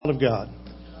child of God.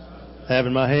 Have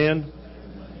in my hand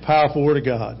powerful Word of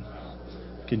God.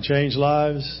 Can change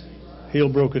lives,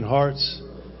 heal broken hearts,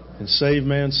 and save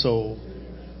man's soul.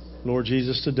 Lord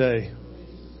Jesus, today,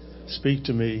 speak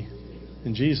to me.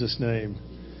 In Jesus' name,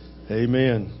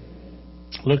 amen.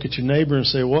 Look at your neighbor and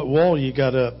say, what wall you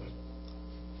got up?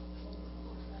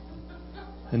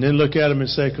 And then look at him and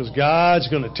say, because God's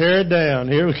going to tear it down.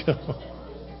 Here we go.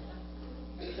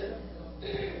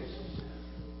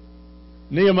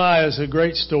 Nehemiah is a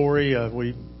great story.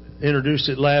 We introduced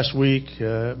it last week.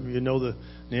 That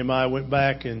Nehemiah went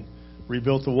back and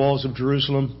rebuilt the walls of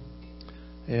Jerusalem.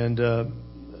 And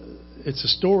it's a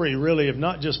story really of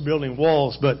not just building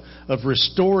walls, but of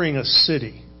restoring a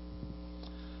city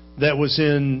that was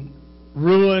in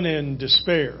ruin and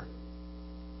despair.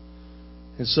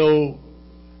 And so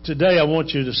today I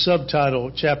want you to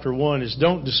subtitle chapter 1 is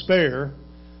Don't Despair,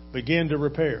 Begin to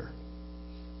Repair.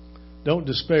 Don't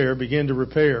despair, begin to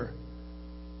repair.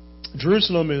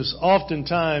 Jerusalem is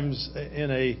oftentimes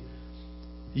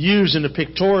used in a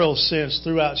pictorial sense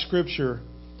throughout Scripture.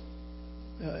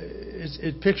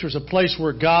 It pictures a place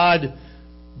where God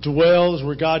dwells,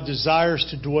 where God desires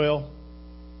to dwell.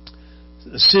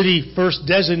 The city first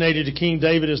designated to King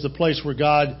David as the place where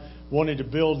God wanted to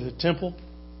build the temple.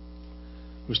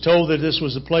 It was told that this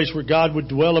was the place where God would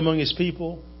dwell among His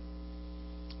people.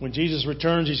 When Jesus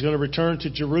returns, He's going to return to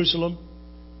Jerusalem.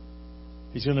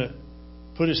 He's going to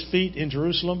put His feet in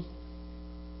Jerusalem.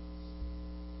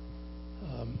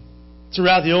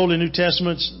 Throughout the Old and New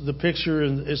Testaments, the picture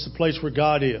is the place where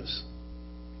God is.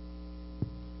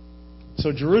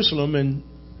 So Jerusalem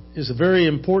is a very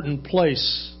important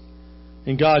place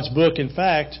in God's book. In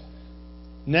fact,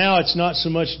 now it's not so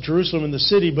much Jerusalem in the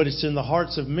city, but it's in the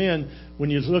hearts of men. When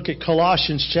you look at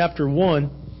Colossians chapter 1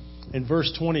 and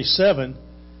verse 27,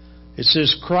 it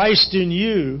says, Christ in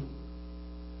you,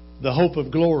 the hope of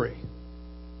glory.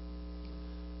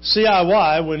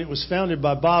 CIY, when it was founded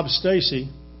by Bob Stacy,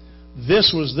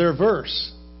 this was their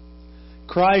verse.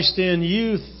 Christ in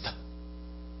you,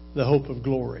 the hope of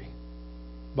glory.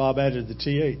 Bob added the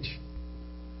TH.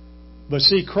 But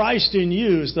see, Christ in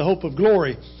you is the hope of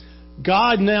glory.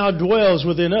 God now dwells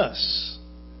within us.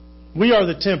 We are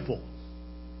the temple.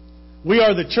 We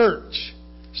are the church.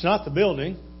 It's not the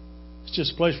building. It's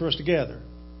just a place for us to gather.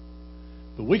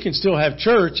 But we can still have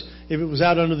church if it was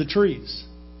out under the trees.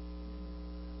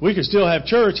 We could still have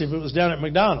church if it was down at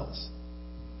McDonald's.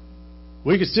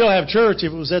 We could still have church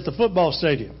if it was at the football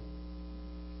stadium.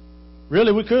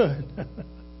 Really, we could.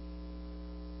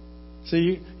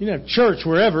 See, you can have church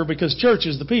wherever because church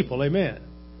is the people. Amen.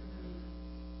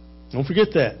 Don't forget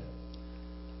that.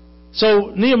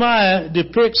 So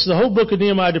the whole book of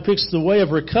Nehemiah depicts the way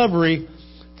of recovery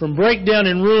from breakdown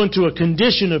and ruin to a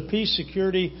condition of peace,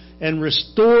 security, and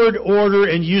restored order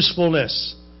and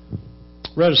usefulness.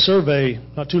 Read a survey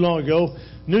not too long ago,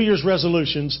 New Year's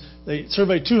resolutions. They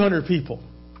surveyed 200 people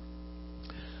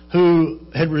who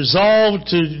had resolved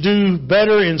to do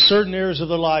better in certain areas of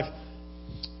their life.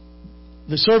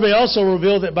 The survey also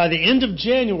revealed that by the end of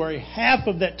January, half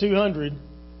of that 200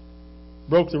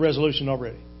 broke the resolution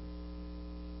already.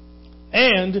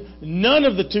 And none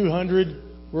of the 200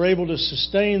 were able to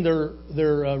sustain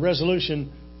their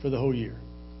resolution for the whole year.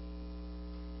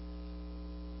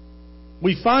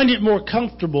 We find it more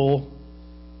comfortable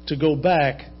to go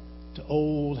back to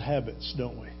old habits,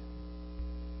 don't we?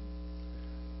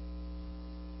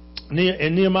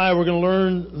 In Nehemiah, we're going to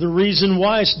learn the reason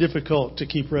why it's difficult to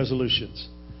keep resolutions.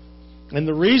 And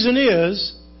the reason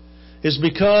is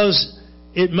because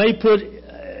it may put,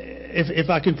 if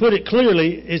I can put it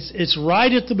clearly, it's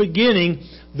right at the beginning.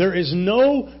 There is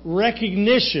no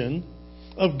recognition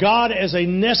of God as a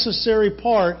necessary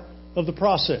part of the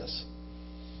process.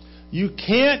 You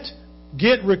can't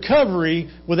get recovery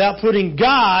without putting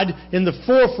God in the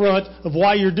forefront of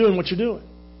why you're doing what you're doing.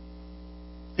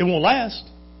 It won't last.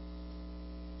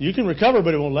 You can recover,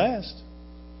 but it won't last.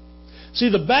 See,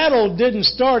 the battle didn't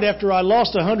start after I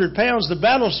lost 100 pounds. The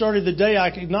battle started the day I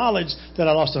acknowledged that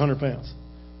I lost 100 pounds.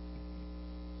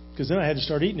 Because then I had to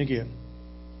start eating again.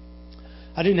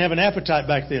 I didn't have an appetite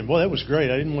back then. Boy, that was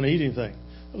great. I didn't want to eat anything.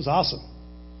 It was awesome.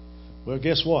 Well,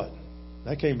 guess what?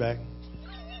 That came back.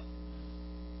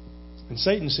 And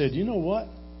Satan said, you know what?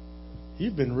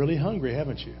 You've been really hungry,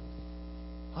 haven't you?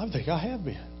 I think I have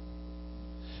been.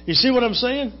 You see what I'm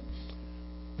saying?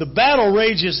 The battle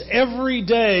rages every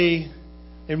day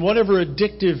in whatever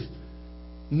addictive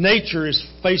nature is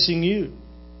facing you.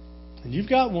 And you've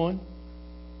got one.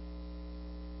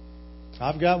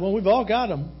 I've got one. We've all got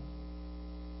them.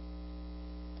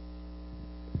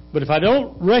 But if I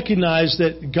don't recognize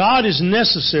that God is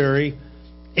necessary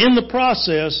in the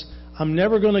process, I'm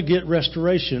never going to get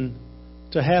restoration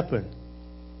to happen.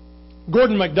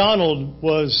 Gordon MacDonald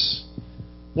was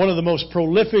one of the most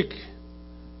prolific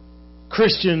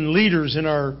Christian leaders in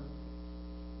our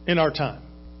time.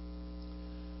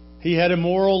 He had a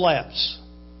moral lapse.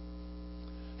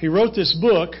 He wrote this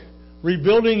book,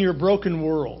 Rebuilding Your Broken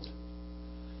World.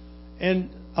 And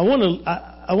I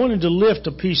wanted to lift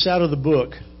a piece out of the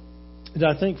book that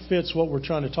I think fits what we're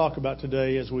trying to talk about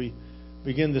today as we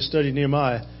begin this study of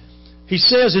Nehemiah. He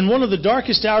says, in one of the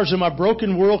darkest hours of my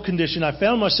broken world condition, I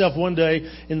found myself one day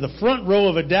in the front row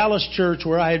of a Dallas church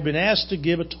where I had been asked to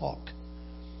give a talk.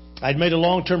 I'd made a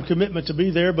long-term commitment to be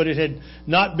there, but it had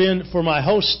not been for my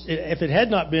host. If it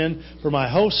had not been for my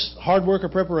host's hard work or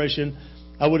preparation,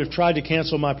 I would have tried to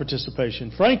cancel my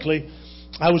participation. Frankly,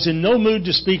 I was in no mood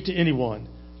to speak to anyone,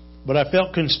 but I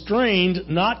felt constrained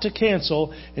not to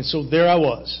cancel, and so there I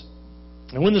was.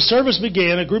 And when the service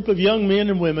began, a group of young men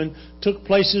and women took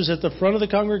places at the front of the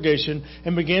congregation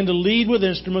and began to lead with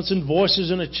instruments and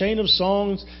voices in a chain of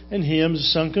songs and hymns,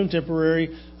 some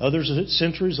contemporary, others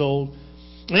centuries old.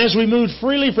 And as we moved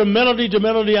freely from melody to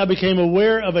melody, I became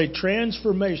aware of a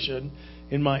transformation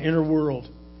in my inner world.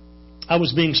 I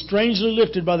was being strangely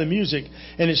lifted by the music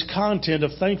and its content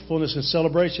of thankfulness and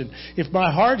celebration. If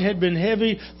my heart had been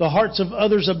heavy, the hearts of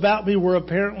others about me were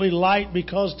apparently light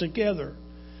because together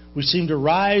we seemed to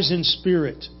rise in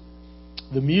spirit.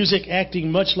 The music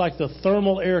acting much like the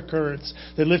thermal air currents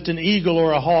that lift an eagle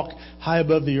or a hawk high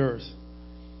above the earth.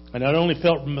 I not only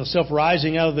felt myself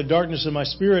rising out of the darkness of my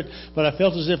spirit, but I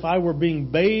felt as if I were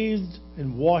being bathed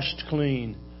and washed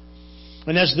clean.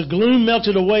 And as the gloom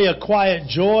melted away, a quiet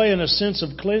joy and a sense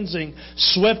of cleansing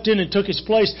swept in and took its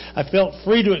place. I felt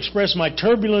free to express my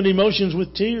turbulent emotions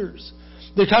with tears.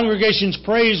 The congregation's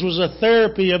praise was a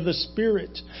therapy of the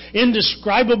Spirit,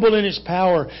 indescribable in its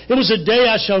power. It was a day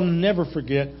I shall never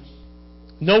forget.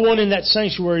 No one in that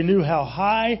sanctuary knew how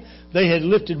high they had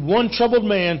lifted one troubled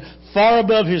man far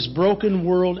above his broken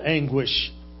world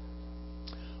anguish.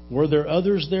 Were there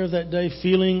others there that day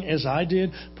feeling as I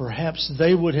did? Perhaps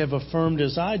they would have affirmed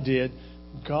as I did,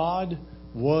 God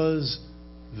was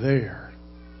there.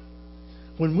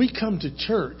 When we come to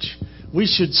church, we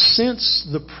should sense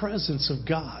the presence of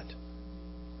God.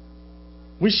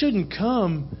 We shouldn't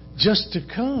come just to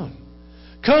come.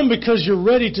 Come because you're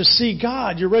ready to see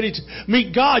God. You're ready to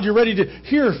meet God. You're ready to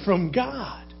hear from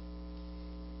God.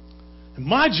 And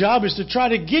my job is to try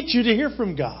to get you to hear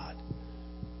from God.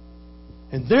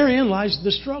 And therein lies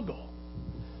the struggle.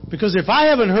 Because if I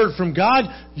haven't heard from God,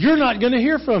 you're not going to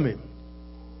hear from Him.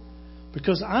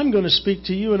 Because I'm going to speak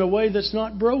to you in a way that's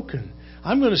not broken.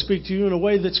 I'm going to speak to you in a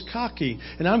way that's cocky.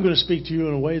 And I'm going to speak to you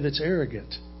in a way that's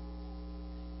arrogant.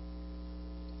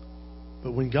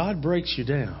 But when God breaks you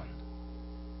down,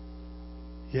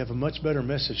 you have a much better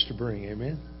message to bring.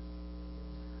 Amen?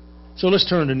 So let's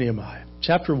turn to Nehemiah,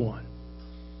 chapter 1.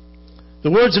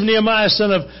 The words of Nehemiah,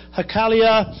 son of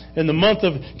Hakaliah, in the month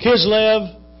of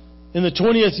Kislev, in the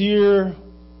 20th year,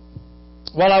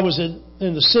 while I was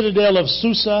in the citadel of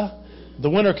Susa, the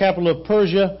winter capital of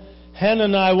Persia,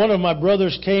 Hanani, one of my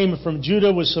brothers, came from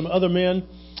Judah with some other men.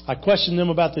 I questioned them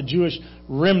about the Jewish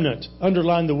remnant.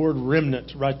 Underline the word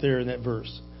remnant right there in that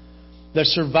verse. That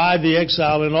survived the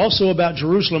exile, and also about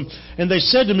Jerusalem. And they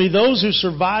said to me, those who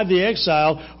survived the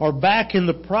exile are back in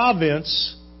the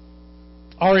province,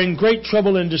 are in great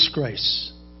trouble and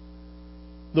disgrace.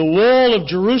 The wall of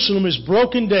Jerusalem is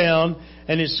broken down,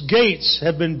 and its gates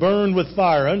have been burned with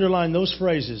fire. Underline those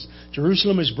phrases.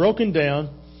 Jerusalem is broken down,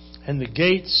 and the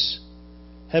gates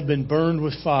have been burned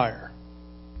with fire.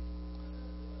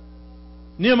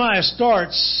 Nehemiah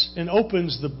starts and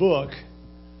opens the book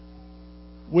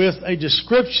with a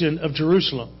description of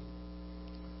Jerusalem.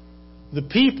 The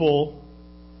people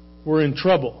were in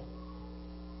trouble.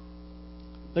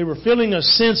 They were feeling a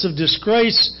sense of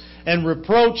disgrace and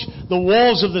reproach. The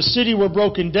walls of the city were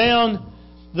broken down.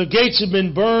 The gates had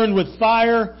been burned with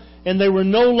fire, and they were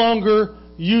no longer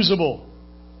usable.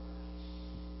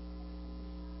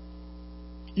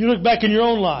 You look back in your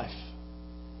own life.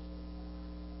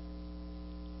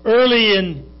 Early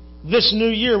in this new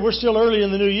year, we're still early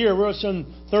in the new year, we're still in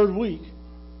the third week.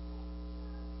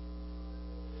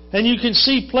 And you can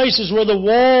see places where the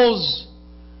walls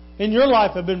in your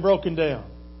life have been broken down.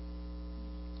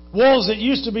 Walls that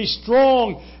used to be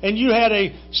strong and you had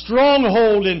a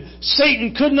stronghold and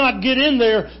Satan could not get in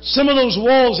there. Some of those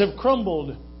walls have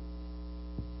crumbled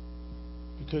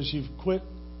because you've quit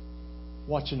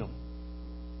watching them.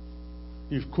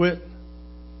 You've quit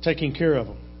taking care of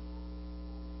them.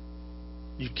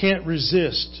 You can't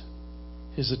resist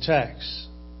his attacks.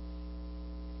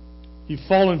 You've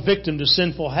fallen victim to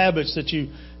sinful habits that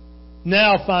you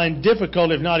now find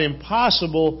difficult, if not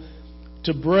impossible,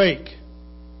 to break.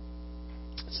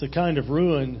 It's the kind of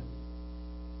ruin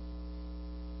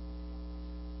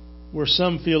where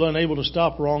some feel unable to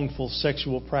stop wrongful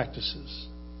sexual practices.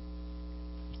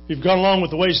 You've gone along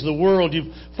with the ways of the world.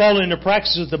 You've fallen into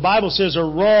practices that the Bible says are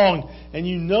wrong, and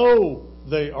you know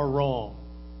they are wrong.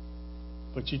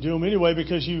 But you do them anyway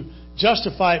because you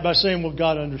justify it by saying, well,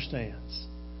 God understands.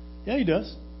 Yeah, He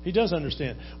does. He does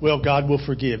understand. Well, God will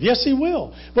forgive. Yes, He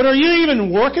will. But are you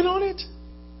even working on it?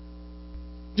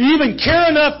 Do you even care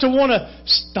enough to want to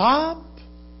stop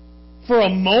for a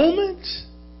moment?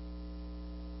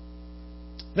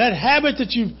 That habit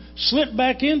that you've slipped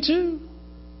back into?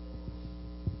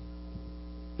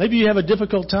 Maybe you have a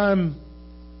difficult time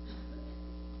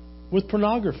with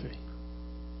pornography,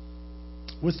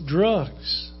 with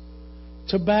drugs,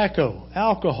 tobacco,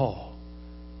 alcohol,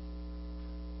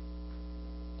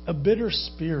 a bitter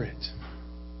spirit.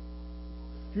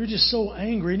 You're just so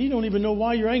angry, and you don't even know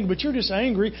why you're angry, but you're just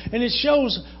angry, and it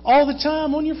shows all the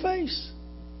time on your face.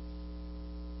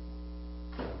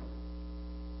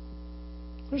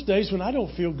 There's days when I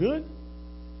don't feel good,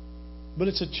 but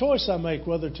it's a choice I make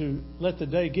whether to let the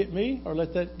day get me or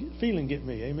let that feeling get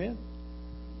me. Amen?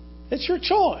 It's your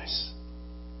choice.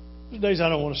 There's days I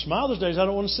don't want to smile. There's days I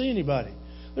don't want to see anybody.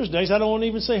 There's days I don't want to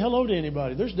even say hello to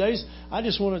anybody. There's days I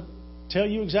just want to tell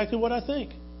you exactly what I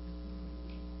think.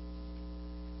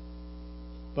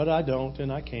 But I don't,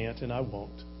 and I can't, and I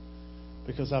won't.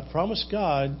 Because I promised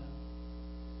God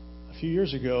a few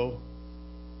years ago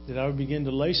that I would begin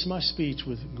to lace my speech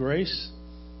with grace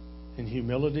and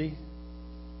humility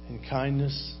and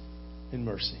kindness and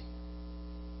mercy.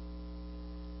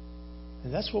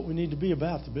 And that's what we need to be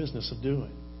about, the business of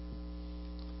doing.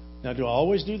 Now, do I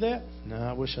always do that? No,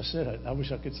 I wish I said it. I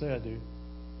wish I could say I do.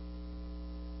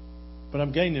 But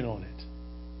I'm gaining on it.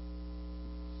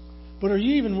 But are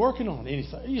you even working on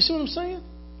anything? You see what I'm saying?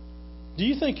 Do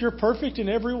you think you're perfect in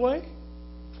every way?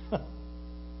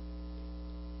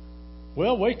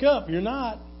 Well, wake up. You're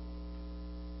not.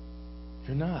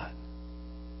 You're not.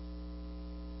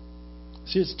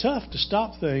 See, it's tough to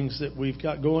stop things that we've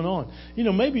got going on. You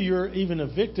know, maybe you're even a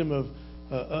victim of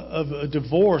a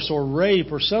divorce or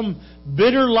rape or some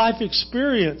bitter life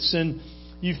experience and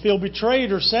you feel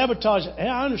betrayed or sabotaged. Hey,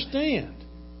 I understand.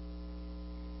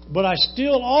 But I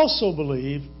still also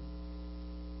believe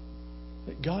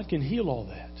that God can heal all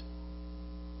that.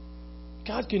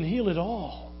 God can heal it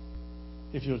all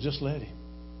if you'll just let Him.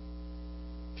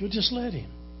 If you'll just let Him.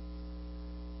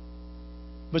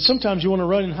 But sometimes you want to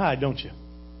run and hide, don't you?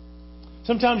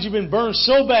 Sometimes you've been burned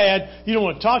so bad, you don't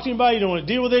want to talk to anybody, you don't want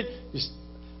to deal with it.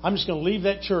 I'm just going to leave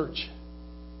that church.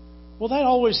 Well, that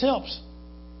always helps.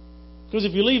 Because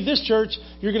if you leave this church,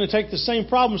 you're going to take the same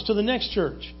problems to the next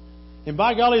church. And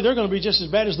by golly, they're going to be just as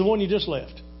bad as the one you just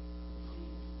left.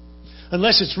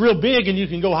 Unless it's real big and you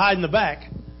can go hide in the back.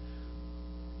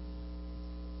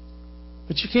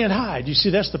 But you can't hide. You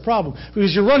see, that's the problem.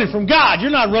 Because you're running from God.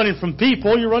 You're not running from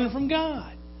people. You're running from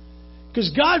God. Because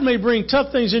God may bring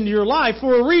tough things into your life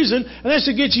for a reason, and that's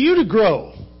to get you to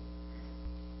grow.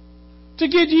 To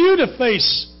get you to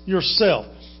face yourself.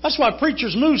 That's why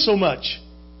preachers move so much.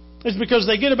 It's because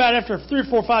they get about after 3 or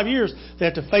 4 or 5 years, they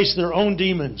have to face their own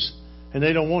demons. And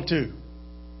they don't want to.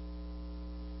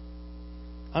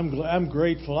 I'm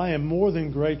grateful. I am more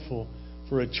than grateful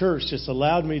for a church that's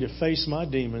allowed me to face my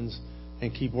demons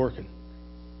and keep working.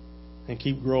 And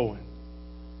keep growing.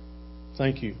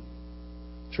 Thank you,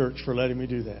 church, for letting me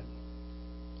do that.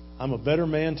 I'm a better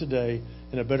man today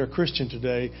and a better Christian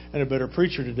today and a better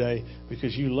preacher today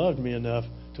because you loved me enough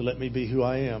to let me be who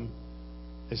I am,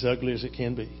 as ugly as it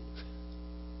can be.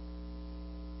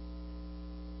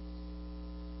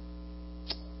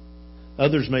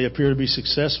 Others may appear to be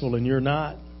successful and you're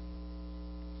not.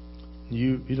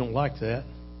 You don't like that.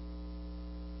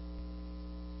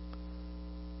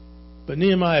 But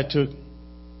Nehemiah took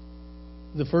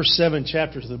the first 7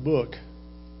 chapters of the book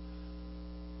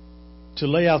to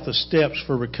lay out the steps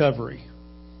for recovery.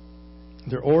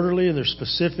 They're orderly and they're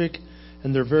specific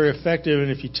and they're very effective.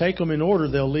 And if you take them in order,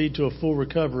 they'll lead to a full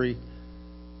recovery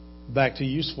back to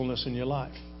usefulness in your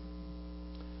life.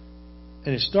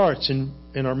 And it starts in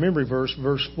our memory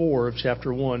verse 4 of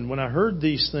chapter 1. When I heard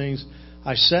these things,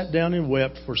 I sat down and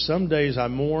wept. For some days I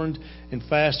mourned and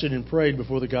fasted and prayed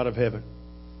before the God of heaven.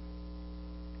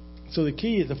 So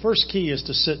the first key is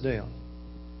to sit down.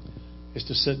 Is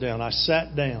to sit down. I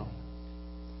sat down.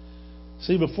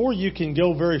 See, before you can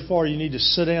go very far, you need to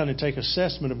sit down and take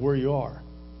assessment of where you are.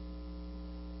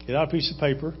 Get out a piece of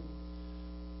paper.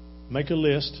 Make a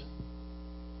list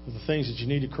of the things that you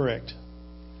need to correct.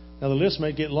 Now, the list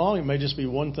may get long. It may just be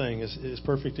one thing. As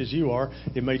perfect as you are,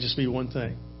 it may just be one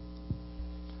thing.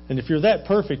 And if you're that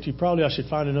perfect, I should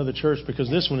find another church, because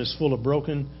this one is full of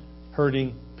broken,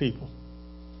 hurting people.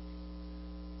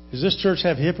 Does this church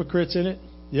have hypocrites in it?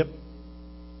 Yep.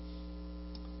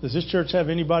 Does this church have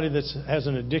anybody that has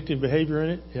an addictive behavior in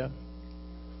it? Yep.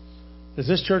 Does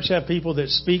this church have people that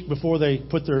speak before they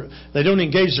don't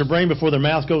engage their brain before their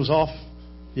mouth goes off?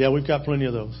 Yeah, we've got plenty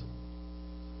of those.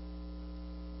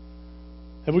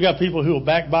 Have we got people who will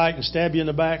backbite and stab you in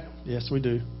the back? Yes, we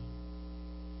do.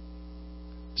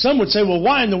 Some would say, well,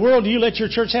 why in the world do you let your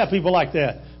church have people like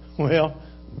that? Well,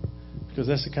 because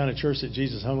that's the kind of church that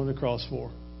Jesus hung on the cross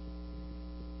for.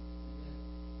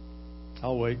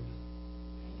 I'll wait.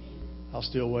 I'll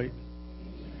still wait.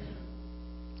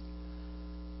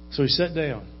 So he sat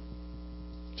down,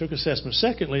 took assessment.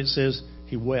 Secondly, it says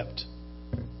he wept.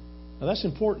 Now that's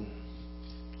important.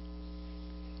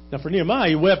 Now for Nehemiah,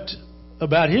 he wept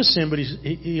about his sin, but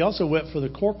he also wept for the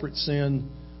corporate sin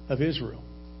of Israel.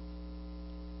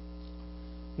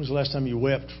 When was the last time you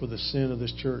wept for the sin of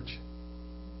this church?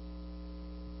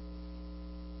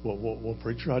 Well,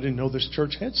 preacher, I didn't know this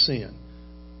church had sin.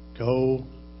 Go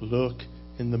look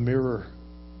in the mirror.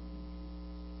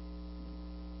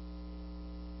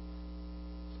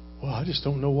 Well, I just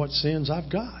don't know what sins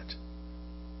I've got.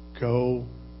 Go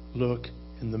look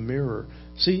in the mirror.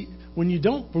 See, when you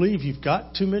don't believe you've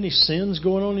got too many sins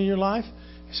going on in your life,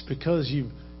 it's because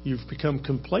you've become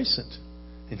complacent.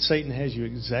 And Satan has you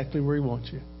exactly where he wants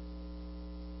you.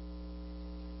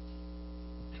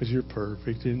 Because you're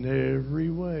perfect in every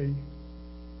way.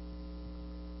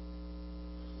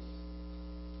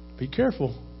 Be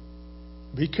careful.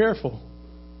 Be careful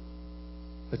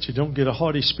that you don't get a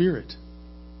haughty spirit.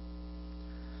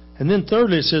 And then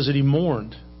thirdly, it says that he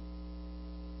mourned.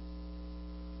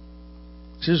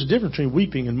 See, there's a difference between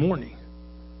weeping and mourning.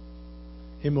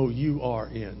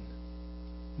 M-O-U-R-N.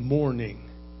 Mourning.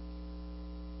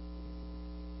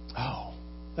 Oh,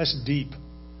 that's deep.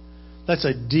 That's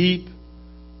a deep,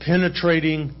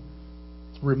 penetrating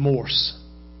remorse.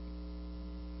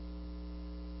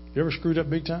 You ever screwed up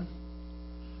big time?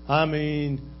 I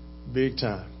mean, big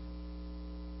time.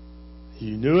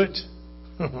 You knew it.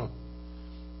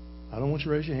 I don't want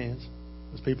you to raise your hands.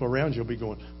 There's people around you will be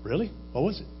going, really? What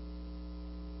was it?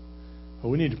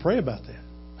 Well, we need to pray about that.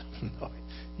 No,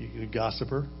 you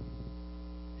gossiper.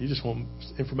 You just want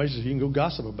information so you can go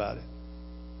gossip about it.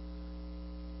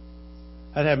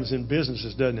 That happens in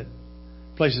businesses, doesn't it?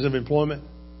 Places of employment.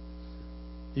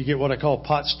 You get what I call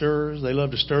pot stirrers. They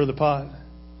love to stir the pot.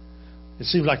 It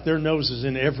seems like their nose is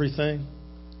in everything.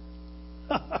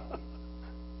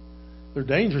 They're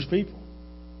dangerous people.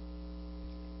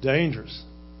 Dangerous.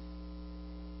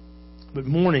 But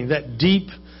mourning, that deep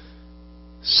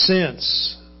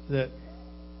sense that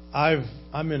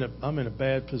I'm in a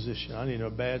bad position. I'm in a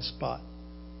bad spot.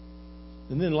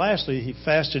 And then lastly, he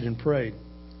fasted and prayed.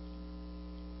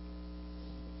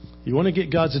 You want to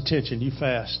get God's attention, you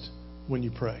fast when you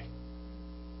pray.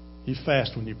 You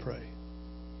fast when you pray.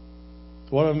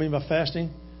 What do I mean by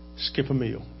fasting? Skip a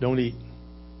meal. Don't eat.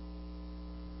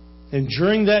 And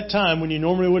during that time when you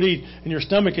normally would eat and your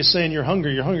stomach is saying you're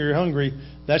hungry, you're hungry, you're hungry,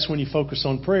 that's when you focus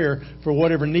on prayer for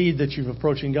whatever need that you're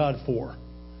approaching God for.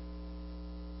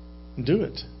 And do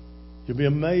it. You'll be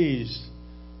amazed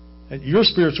at your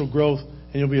spiritual growth,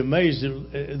 and you'll be amazed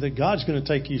that God's going to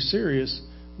take you serious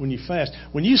when you fast.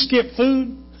 When you skip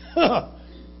food,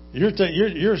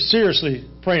 you're seriously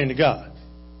praying to God.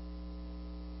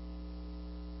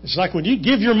 It's like when you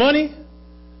give your money,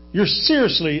 you're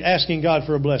seriously asking God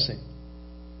for a blessing.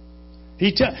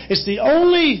 It's the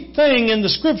only thing in the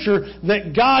Scripture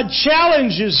that God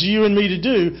challenges you and me to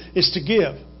do is to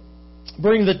give.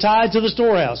 Bring the tithe to the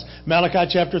storehouse.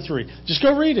 Malachi chapter 3. Just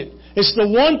go read it. It's the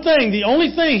one thing, the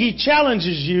only thing He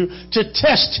challenges you to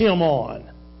test Him on.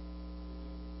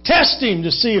 Test Him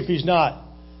to see if He's not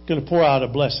going to pour out a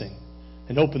blessing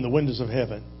and open the windows of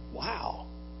heaven. Wow.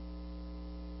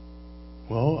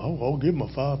 Well, I'll give Him a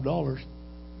 $5.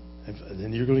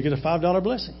 Then you're going to get a $5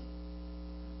 blessing.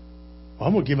 Well,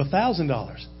 I'm going to give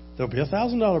 $1,000. There'll be a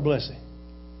 $1,000 blessing.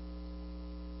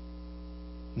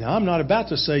 Now, I'm not about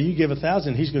to say you give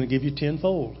 1,000, He's going to give you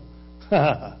tenfold.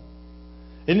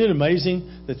 Isn't it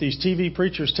amazing that these TV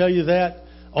preachers tell you that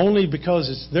only because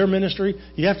it's their ministry?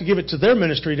 You have to give it to their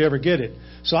ministry to ever get it.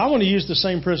 So I want to use the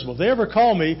same principle. If they ever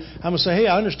call me, I'm going to say, hey,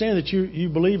 I understand that you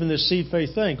believe in this seed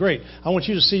faith thing. Great. I want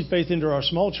you to seed faith into our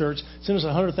small church. Send us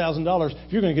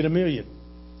 $100,000. You're going to get $1 million.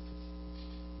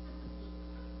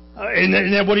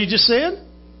 Isn't that what he just said?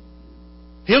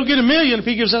 He'll get $1 million if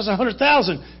he gives us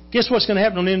 $100,000. Guess what's going to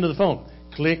happen on the end of the phone?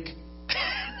 Click.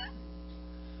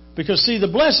 Because, see, the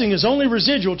blessing is only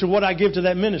residual to what I give to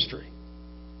that ministry.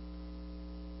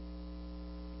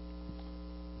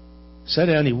 Sat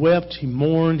down, he wept, he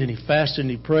mourned, and he fasted,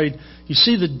 and he prayed. You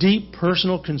see the deep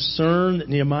personal concern that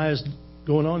Nehemiah is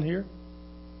going on here?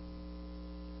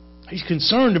 He's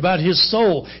concerned about his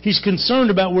soul. He's concerned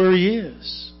about where he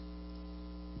is.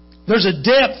 There's a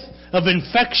depth of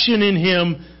infection in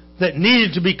him that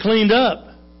needed to be cleaned up.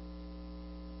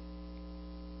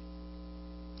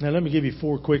 Now let me give you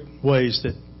 4 quick ways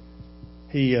that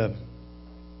he,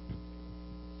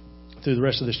 through the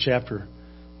rest of this chapter,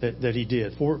 that he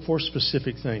did. 4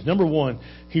 specific things. Number 1,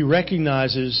 he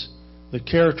recognizes the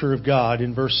character of God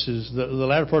in verses, the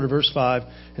latter part of verse 5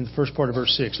 and the first part of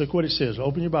verse 6. Look what it says.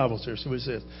 Open your Bibles there. See what it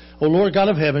says. O Lord God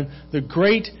of heaven, the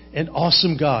great and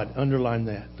awesome God. Underline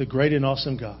that. The great and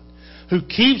awesome God. Who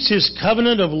keeps His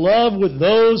covenant of love with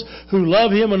those who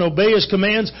love Him and obey His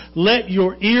commands. Let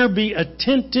your ear be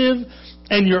attentive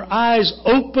and your eyes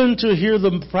open to hear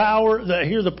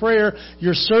the prayer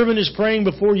your servant is praying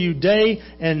before you day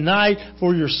and night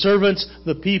for your servants,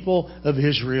 the people of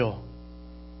Israel.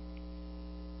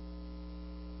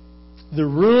 The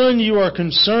ruin you are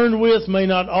concerned with may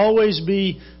not always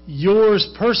be yours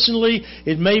personally.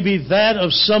 It may be that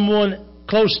of someone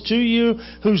close to you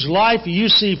whose life you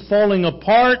see falling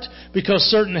apart because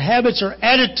certain habits or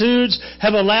attitudes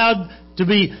have allowed to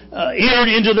be entered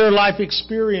into their life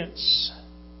experience.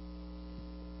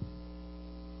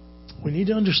 We need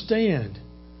to understand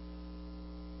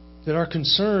that our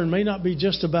concern may not be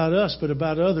just about us, but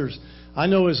about others. I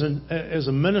know as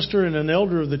a minister and an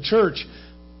elder of the church,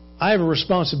 I have a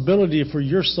responsibility for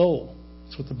your soul.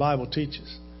 That's what the Bible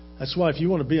teaches. That's why if you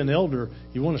want to be an elder,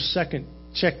 you want to second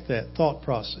check that thought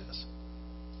process.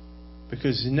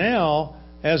 Because now,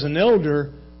 as an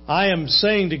elder, I am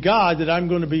saying to God that I'm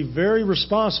going to be very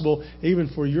responsible even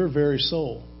for your very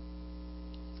soul.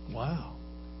 Wow.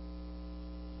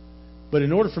 But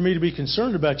in order for me to be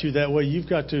concerned about you that way, you've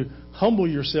got to humble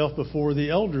yourself before the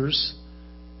elders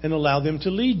and allow them to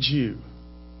lead you.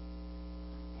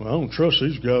 Well, I don't trust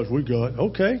these guys we got.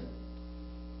 Okay.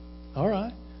 All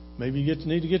right. Maybe you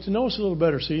need to get to know us a little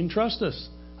better so you can trust us.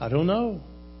 I don't know.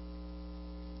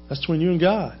 That's between you and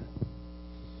God.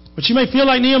 But you may feel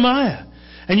like Nehemiah.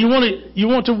 And you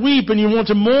want to weep and you want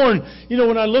to mourn. You know,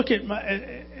 when I look at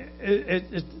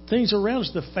things around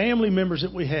us, the family members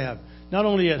that we have, not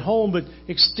only at home, but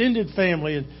extended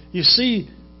family, and you see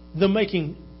them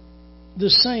making the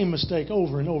same mistake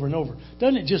over and over and over.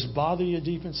 Doesn't it just bother you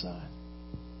deep inside?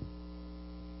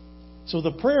 So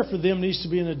the prayer for them needs to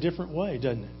be in a different way,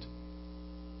 doesn't it?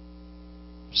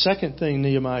 Second thing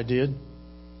Nehemiah did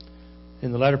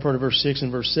in the latter part of verse 6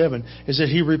 and verse 7 is that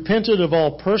he repented of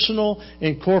all personal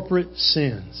and corporate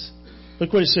sins.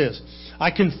 Look what it says.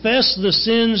 I confess the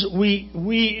sins we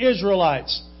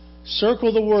Israelites.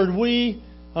 Circle the word we,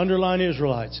 underline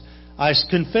Israelites. I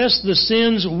confess the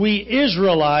sins we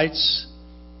Israelites,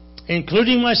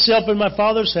 including myself and my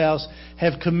father's house,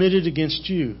 have committed against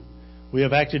you. We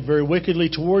have acted very wickedly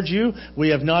towards you. We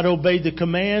have not obeyed the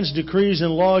commands, decrees,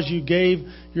 and laws you gave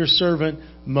your servant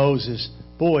Moses.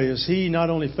 Boy, is he not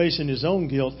only facing his own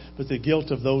guilt, but the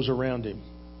guilt of those around him.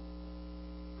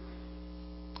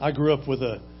 I grew up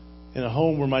in a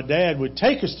home where my dad would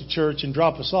take us to church and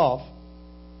drop us off,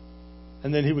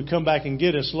 and then he would come back and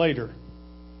get us later.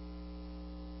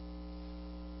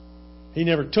 He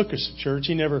never took us to church.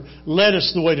 He never led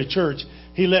us the way to church.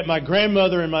 He let my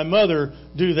grandmother and my mother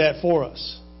do that for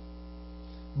us.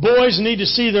 Boys need to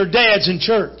see their dads in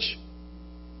church.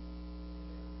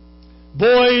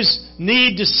 Boys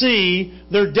need to see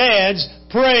their dads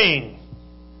praying.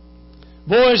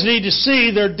 Boys need to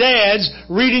see their dads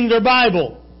reading their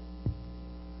Bible.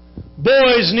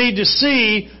 Boys need to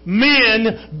see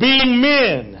men being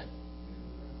men.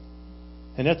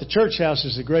 And at the church house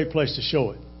is a great place to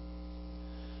show it.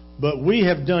 But we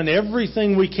have done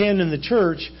everything we can in the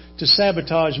church to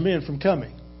sabotage men from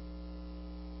coming.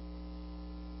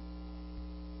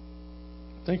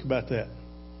 Think about that.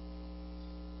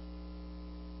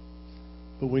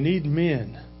 But we need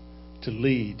men to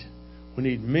lead. We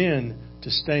need men to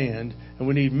stand. And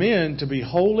we need men to be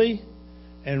holy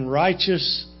and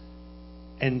righteous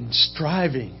and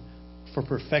striving for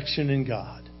perfection in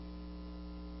God.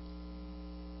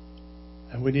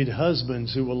 And we need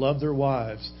husbands who will love their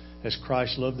wives as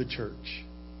Christ loved the church.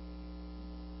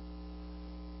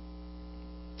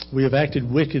 We have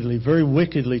acted wickedly, very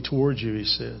wickedly towards you, he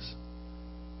says.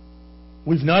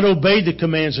 We've not obeyed the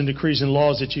commands and decrees and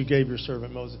laws that you gave your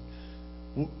servant Moses.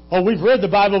 Oh, we've read the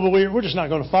Bible, but we're just not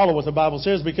going to follow what the Bible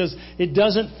says because it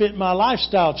doesn't fit my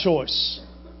lifestyle choice.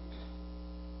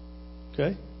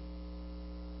 Okay?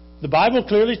 The Bible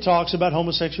clearly talks about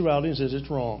homosexuality and says it's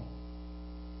wrong.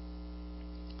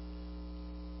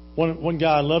 One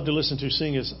guy I love to listen to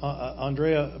sing is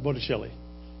Andrea Bocelli.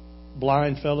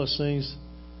 Blind fella sings.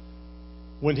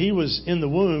 When he was in the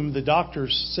womb, the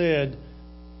doctors said,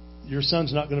 your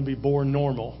son's not going to be born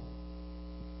normal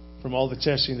from all the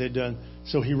testing they'd done.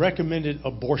 So he recommended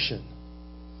abortion.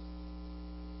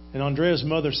 And Andrea's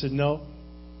mother said, no,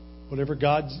 whatever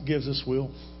God gives us,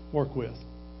 we'll work with.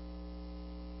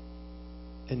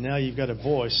 And now you've got a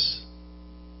voice.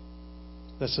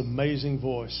 That's an amazing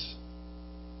voice.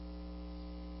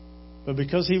 But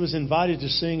because he was invited to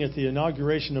sing at the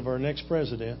inauguration of our next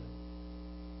president,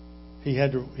 he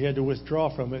had to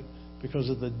withdraw from it because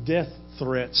of the death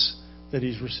threats that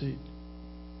he's received.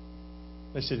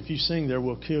 They said, if you sing there,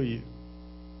 we'll kill you.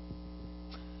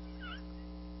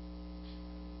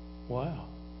 Wow.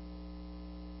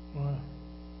 Now,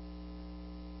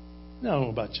 I don't know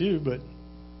about you, but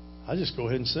I'd just go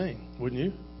ahead and sing, wouldn't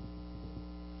you?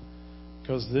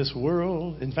 Because this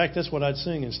world, in fact, that's what I'd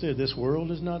sing instead. This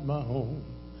world is not my home.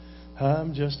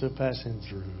 I'm just a passing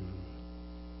through.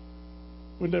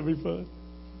 Wouldn't that be fun?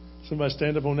 Somebody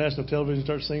stand up on national television and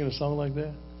start singing a song like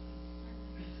that.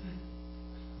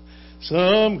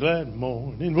 Some glad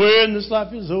morning when this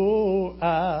life is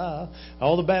over.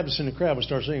 All the Baptists in the crowd would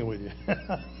start singing with you.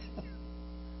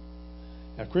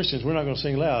 Now, Christians, we're not going to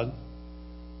sing loud.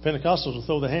 Pentecostals will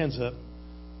throw their hands up.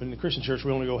 But in the Christian church,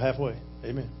 we only go halfway.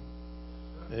 Amen.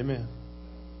 Amen.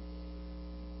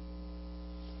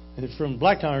 And if from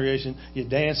black congregation, you're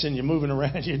dancing, you're moving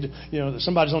around, you know,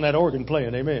 somebody's on that organ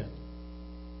playing. Amen.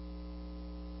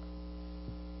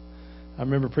 I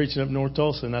remember preaching up North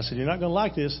Tulsa, and I said, you're not going to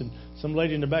like this. And some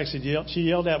lady in the back said, she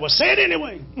yelled out, well, say it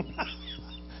anyway.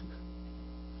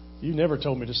 You never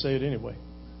told me to say it anyway.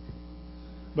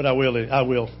 But I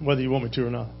will, whether you want me to or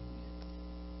not.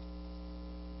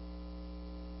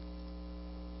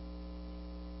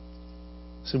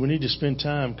 So we need to spend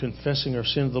time confessing our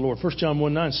sin to the Lord. 1 John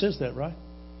 1:9 says that, right?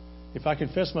 If I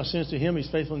confess my sins to Him, He's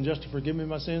faithful and just to forgive me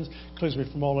my sins, cleanse me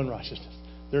from all unrighteousness.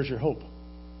 There's your hope.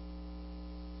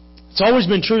 It's always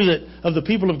been true that of the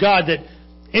people of God that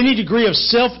any degree of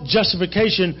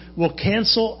self-justification will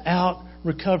cancel out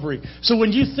recovery. So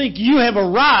when you think you have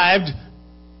arrived,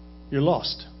 you're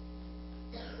lost.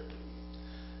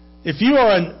 If you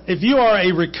are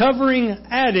a recovering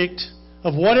addict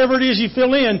of whatever it is you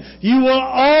fill in, you will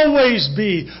always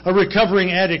be a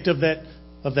recovering addict of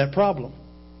that problem.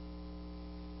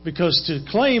 Because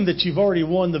to claim that you've already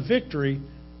won the victory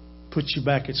puts you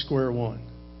back at square one.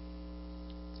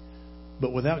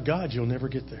 But without God, you'll never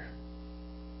get there.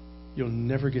 You'll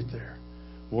never get there.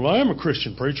 Well, I am a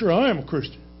Christian, preacher. I am a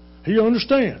Christian. He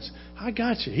understands. I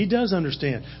got you. He does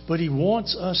understand. But He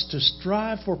wants us to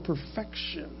strive for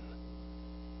perfection.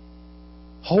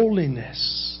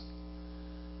 Holiness.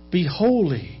 Be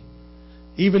holy,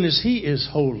 even as He is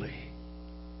holy.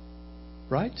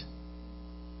 Right?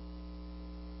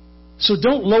 So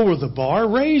don't lower the bar,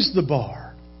 raise the bar.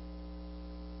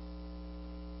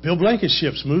 Bill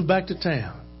Blankenship's moved back to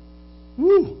town.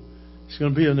 Woo! He's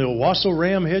going to be an Owasso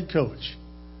Ram head coach.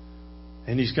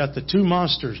 And he's got the two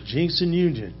monsters, Jinx and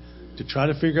Union, to try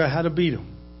to figure out how to beat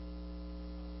them.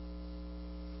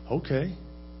 Okay.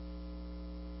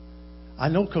 I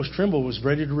know Coach Trimble was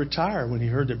ready to retire when he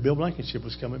heard that Bill Blankenship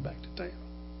was coming back to town.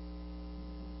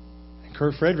 And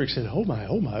Kurt Frederick said, oh my,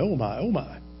 oh my, oh my, oh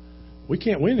my. We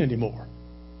can't win anymore.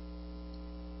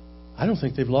 I don't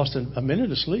think they've lost a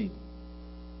minute of sleep.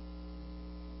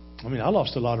 I mean, I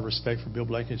lost a lot of respect for Bill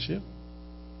Blankenship.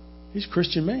 He's a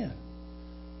Christian man.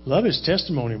 Love his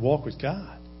testimony and walk with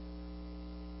God.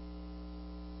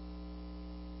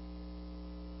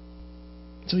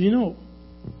 So,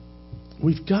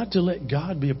 we've got to let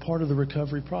God be a part of the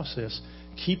recovery process.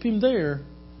 Keep Him there,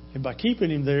 and by keeping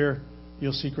Him there,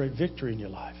 you'll see great victory in your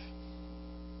life.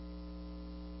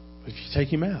 But if you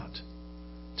take Him out,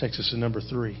 it takes us to number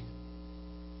 3.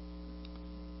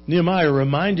 Nehemiah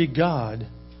reminded God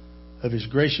of His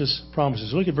gracious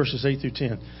promises. Look at verses 8 through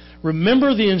 10.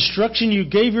 Remember the instruction you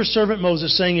gave your servant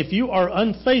Moses, saying, if you are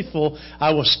unfaithful,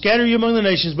 I will scatter you among the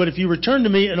nations. But if you return to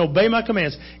me and obey my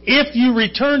commands, if you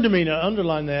return to me, now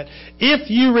underline that, if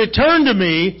you return to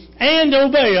me and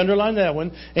obey, underline that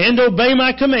one, and obey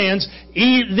my commands,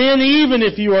 then even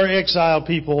if you are exiled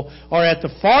people or at the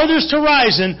farthest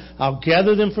horizon, I'll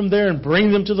gather them from there and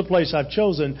bring them to the place I've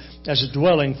chosen as a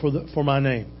dwelling for my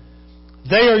name.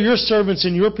 They are your servants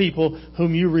and your people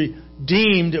whom you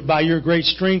redeemed by your great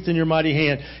strength and your mighty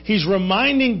hand. He's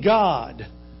reminding God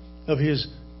of His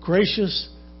gracious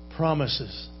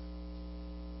promises.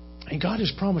 And God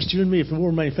has promised you and me, if we will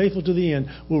remain faithful to the end,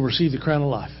 we'll receive the crown of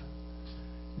life.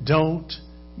 Don't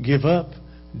give up.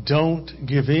 Don't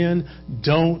give in.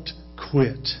 Don't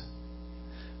quit.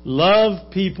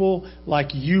 Love people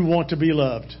like you want to be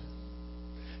loved.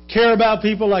 Care about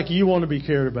people like you want to be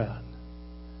cared about.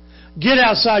 Get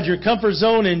outside your comfort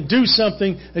zone and do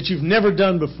something that you've never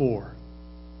done before.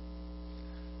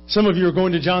 Some of you are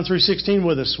going to John 3:16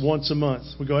 with us once a month.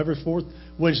 We go every fourth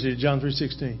Wednesday to John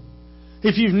 3:16.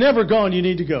 If you've never gone, you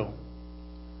need to go.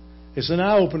 It's an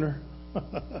eye-opener.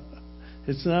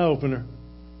 It's an eye-opener.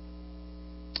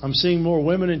 I'm seeing more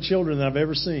women and children than I've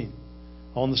ever seen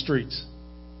on the streets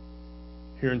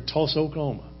here in Tulsa,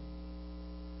 Oklahoma.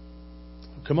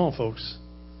 Come on, folks.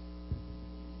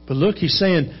 But look, he's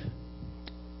saying,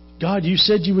 God, you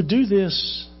said you would do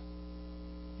this.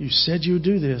 You said you would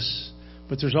do this.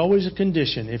 But there's always a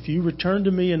condition. If you return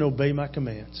to me and obey my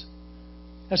commands.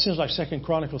 That sounds like 2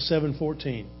 Chronicles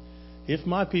 7:14. If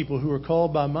my people who are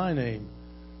called by my name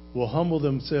will humble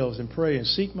themselves and pray and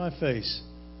seek my face,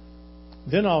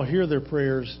 then I'll hear their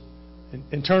prayers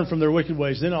and turn from their wicked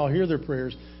ways. Then I'll hear their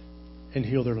prayers and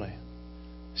heal their land.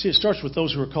 See, it starts with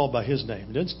those who are called by His name.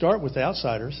 It doesn't start with the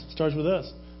outsiders. It starts with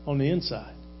us on the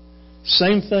inside.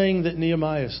 Same thing that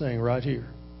Nehemiah is saying right here.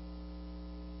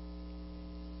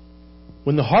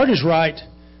 When the heart is right,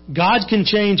 God can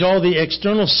change all the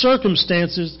external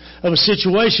circumstances of a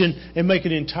situation and make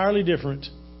it entirely different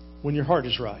when your heart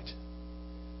is right.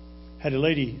 Had a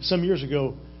lady some years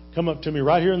ago come up to me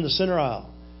right here in the center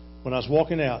aisle when I was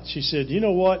walking out. She said, you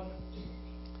know what?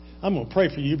 I'm going to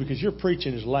pray for you because your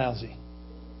preaching is lousy.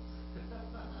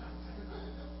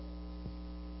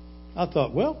 I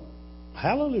thought, well,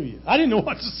 hallelujah. I didn't know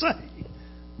what to say.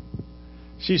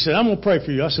 She said, I'm going to pray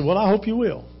for you. I said, well, I hope you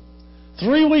will.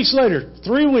 3 weeks later,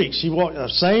 she walked,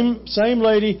 same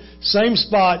lady, same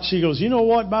spot. She goes, you know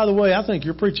what, by the way, I think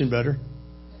you're preaching better.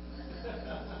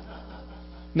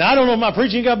 Now, I don't know if my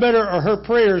preaching got better or her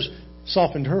prayers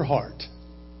softened her heart.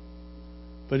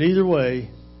 But either way,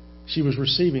 she was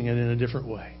receiving it in a different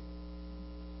way.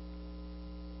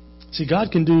 See,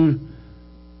 God can do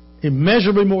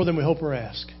immeasurably more than we hope or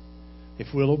ask. If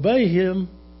we'll obey Him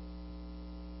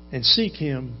and seek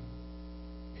Him,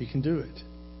 He can do it.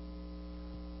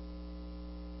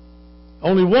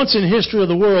 Only once in history of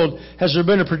the world has there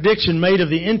been a prediction made of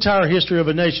the entire history of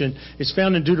a nation. It's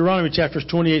found in Deuteronomy chapters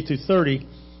 28 through 30.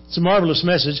 It's a marvelous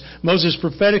message. Moses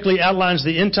prophetically outlines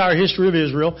the entire history of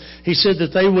Israel. He said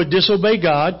that they would disobey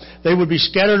God. They would be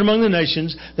scattered among the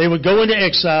nations. They would go into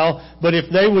exile. But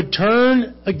if they would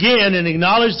turn again and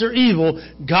acknowledge their evil,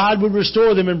 God would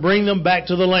restore them and bring them back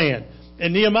to the land.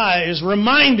 And Nehemiah is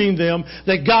reminding them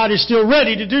that God is still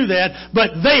ready to do that,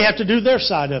 but they have to do their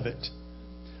side of it.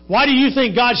 Why do you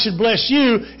think God should bless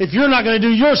you if you're not going to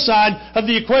do your side of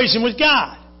the equation with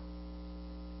God?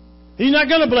 He's not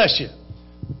going to bless you.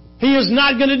 He is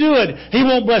not going to do it. He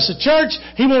won't bless the church.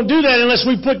 He won't do that unless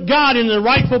we put God in the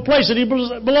rightful place that He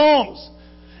belongs.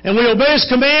 And we obey His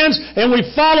commands and we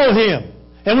follow Him.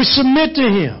 And we submit to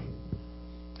Him.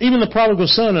 Even the prodigal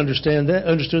son understood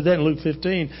that in Luke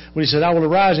 15 when he said, I will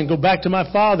arise and go back to my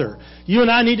father. You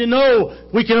and I need to know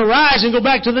we can arise and go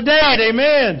back to the dad.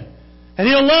 Amen. And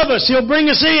He'll love us. He'll bring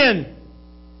us in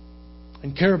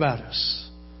and care about us.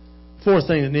 Fourth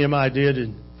thing that Nehemiah did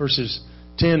in verses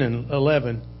 10 and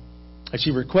 11, as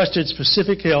he requested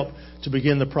specific help to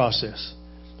begin the process.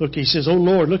 Look, he says, Oh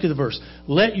Lord, look at the verse.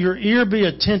 Let your ear be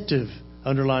attentive.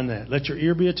 Underline that. Let your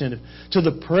ear be attentive to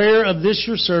the prayer of this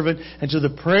your servant and to the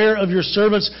prayer of your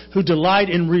servants who delight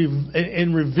in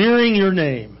revering your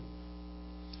name.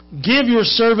 Give your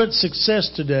servant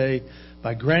success today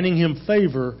by granting him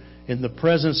favor in the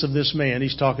presence of this man.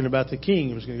 He's talking about the king.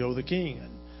 He was going to go to the king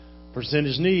and present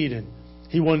his need, and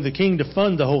he wanted the king to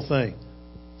fund the whole thing.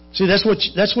 See, that's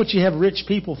what you have rich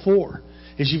people for,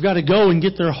 is you've got to go and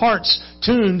get their hearts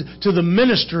tuned to the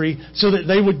ministry so that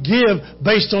they would give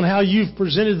based on how you've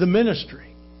presented the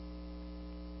ministry.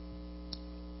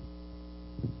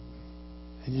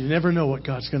 And you never know what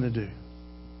God's going to do.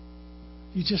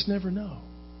 You just never know.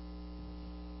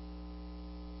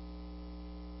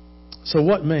 So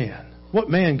what man? What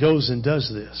man goes and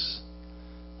does this?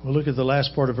 Well, look at the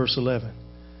last part of verse 11.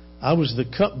 I was the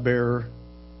cupbearer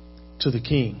to the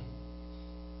king.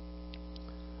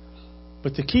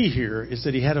 But the key here is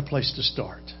that he had a place to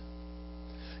start.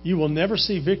 You will never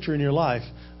see victory in your life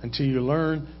until you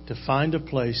learn to find a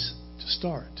place to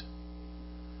start.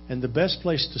 And the best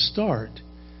place to start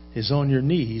is on your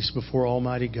knees before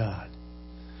Almighty God.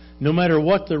 No matter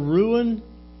what the ruin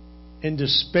and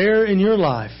despair in your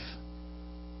life,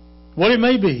 what it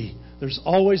may be, there's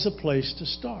always a place to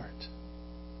start.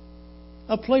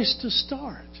 A place to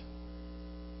start.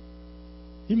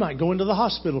 You might go into the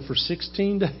hospital for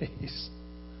 16 days.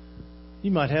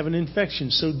 You might have an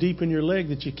infection so deep in your leg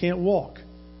that you can't walk.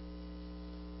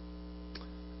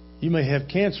 You may have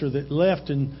cancer that left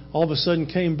and all of a sudden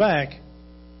came back.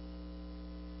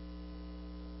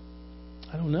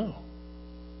 I don't know.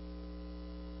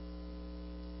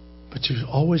 But you've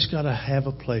always got to have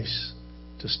a place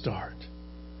to start.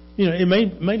 You know, it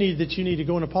may need that you need to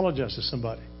go and apologize to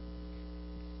somebody.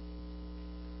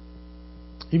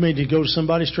 You may need to go to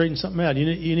somebody, straighten something out.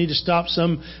 You need to stop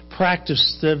some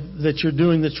practice that you're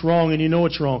doing that's wrong and you know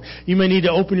it's wrong. You may need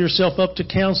to open yourself up to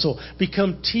counsel.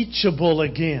 Become teachable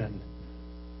again.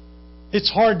 It's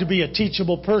hard to be a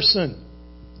teachable person.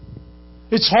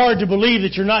 It's hard to believe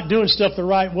that you're not doing stuff the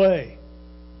right way.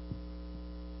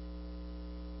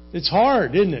 It's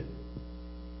hard, isn't it?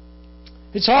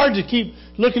 It's hard to keep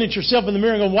looking at yourself in the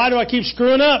mirror and going, why do I keep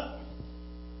screwing up?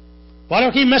 Why do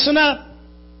I keep messing up?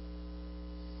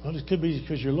 Well, it could be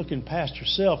because you're looking past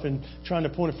yourself and trying to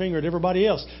point a finger at everybody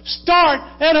else.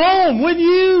 Start at home with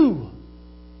you.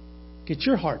 Get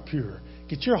your heart pure.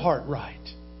 Get your heart right.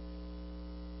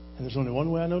 And there's only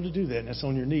one way I know to do that, and that's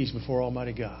on your knees before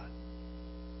Almighty God.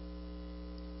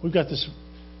 We've got this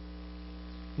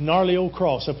gnarly old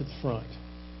cross up at the front.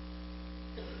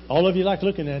 All of you like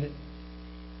looking at it.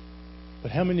 But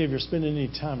how many of you are spending any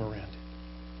time around it?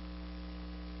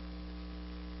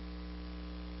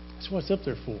 That's what it's up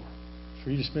there for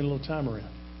you to spend a little time around.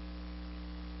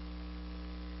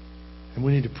 And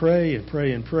we need to pray and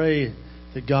pray and pray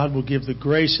that God will give the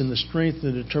grace and the strength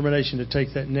and the determination to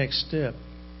take that next step.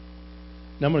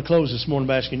 Now I'm going to close this morning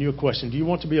by asking you a question. Do you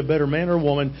want to be a better man or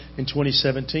woman in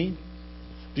 2017?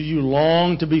 Do you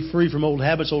long to be free from old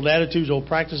habits, old attitudes, old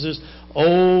practices,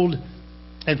 old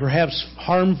and perhaps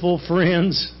harmful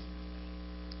friends?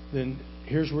 Then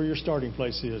here's where your starting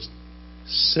place is.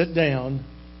 Sit down.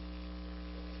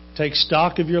 Take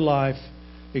stock of your life.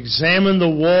 Examine the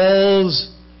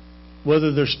walls,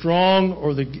 whether they're strong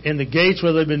or and the gates,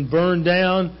 whether they've been burned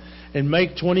down, and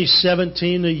make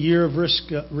 2017 a year of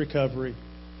recovery.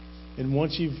 And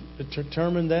once you've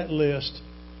determined that list,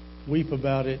 weep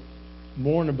about it,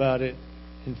 mourn about it,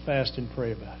 and fast and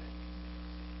pray about it.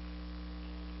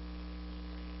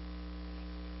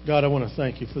 God, I want to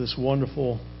thank you for this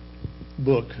wonderful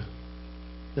book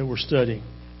that we're studying.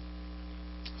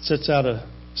 It sets out a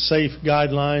safe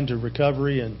guideline to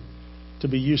recovery and to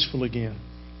be useful again.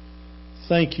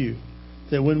 Thank you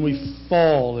that when we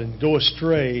fall and go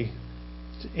astray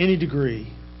to any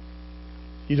degree,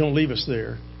 you don't leave us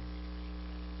there.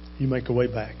 You make a way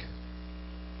back.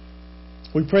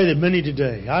 We pray that many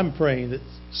today, I'm praying that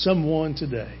someone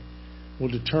today will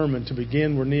determine to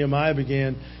begin where Nehemiah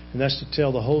began, and that's to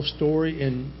tell the whole story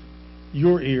in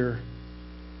your ear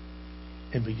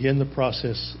and begin the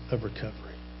process of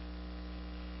recovery.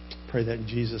 Pray that in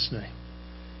Jesus' name.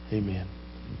 Amen.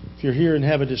 If you're here and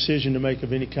have a decision to make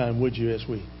of any kind, would you, as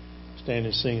we stand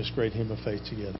and sing this great hymn of faith together?